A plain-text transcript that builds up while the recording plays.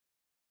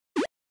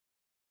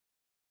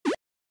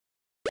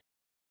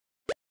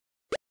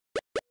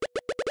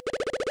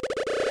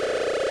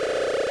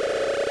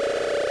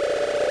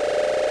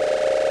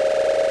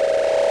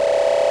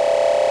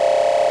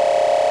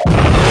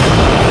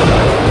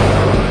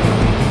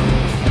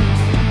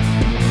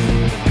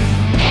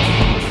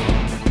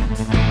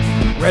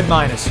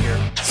redminus here.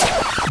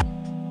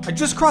 I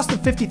just crossed the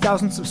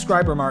 50,000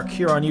 subscriber mark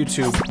here on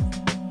YouTube,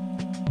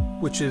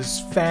 which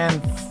is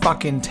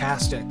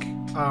fan-fucking-tastic.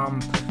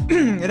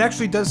 It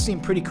actually does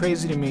seem pretty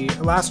crazy to me.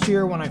 Last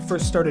year, when I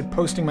first started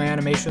posting my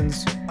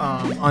animations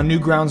on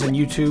Newgrounds and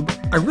YouTube,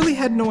 I really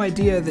had no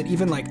idea that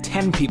even like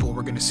 10 people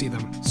were gonna see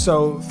them.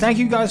 So thank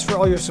you guys for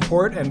all your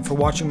support and for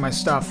watching my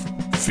stuff.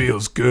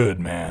 Feels good,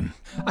 man.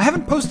 I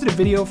haven't posted a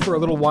video for a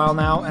little while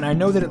now, and I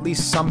know that at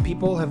least some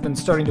people have been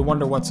starting to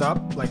wonder what's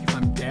up, like if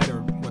I'm dead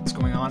or what's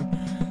going on.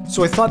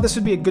 So I thought this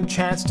would be a good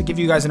chance to give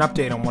you guys an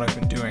update on what I've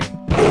been doing.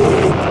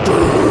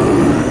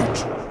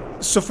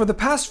 So for the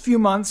past few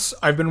months,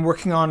 I've been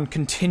working on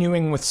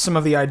continuing with some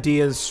of the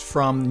ideas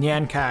from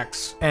Nyan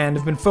Cax, and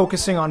have been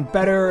focusing on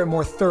better and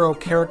more thorough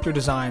character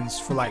designs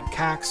for like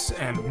Cax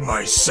and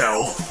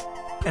myself,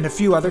 and a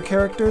few other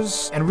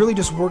characters, and really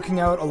just working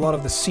out a lot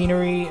of the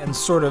scenery and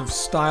sort of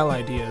style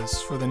ideas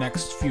for the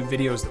next few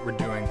videos that we're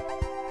doing.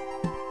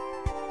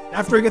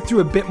 After I get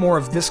through a bit more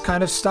of this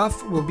kind of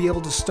stuff, we'll be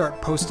able to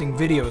start posting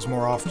videos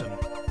more often.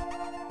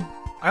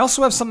 I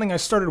also have something I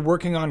started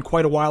working on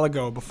quite a while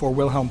ago before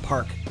Wilhelm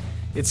Park.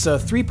 It's a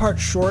 3-part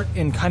short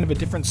in kind of a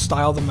different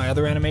style than my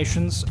other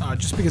animations,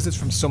 just because it's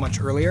from so much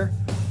earlier.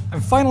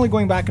 I'm finally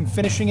going back and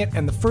finishing it,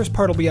 and the first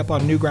part will be up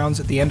on Newgrounds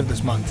at the end of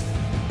this month.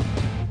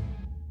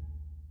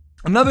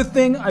 Another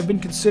thing I've been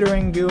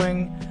considering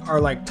doing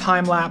are like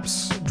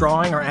time-lapse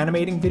drawing or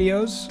animating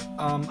videos.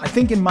 I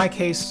think in my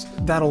case,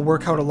 that'll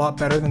work out a lot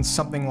better than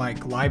something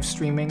like live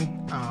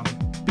streaming,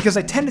 because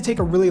I tend to take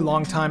a really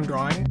long time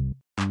drawing.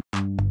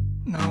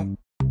 No.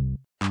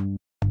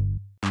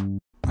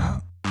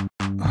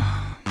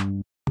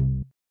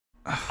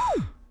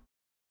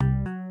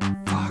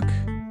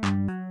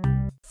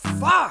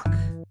 Fuck!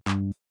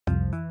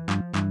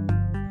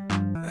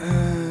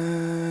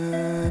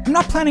 I'm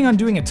not planning on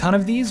doing a ton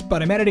of these,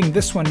 but I'm editing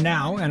this one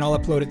now, and I'll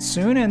upload it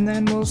soon, and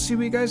then we'll see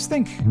what you guys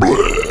think.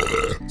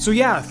 So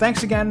yeah,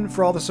 thanks again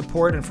for all the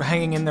support and for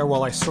hanging in there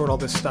while I sort all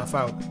this stuff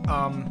out.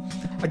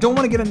 I don't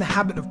want to get in the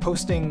habit of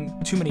posting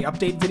too many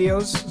update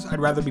videos.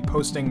 I'd rather be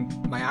posting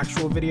my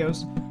actual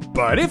videos.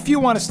 But if you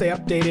want to stay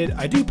updated,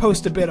 I do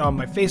post a bit on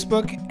my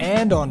Facebook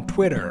and on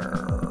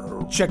Twitter.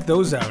 Check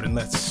those out and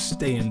let's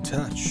stay in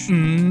touch.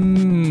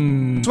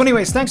 So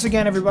anyways, thanks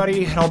again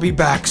everybody, and I'll be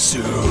back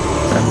soon.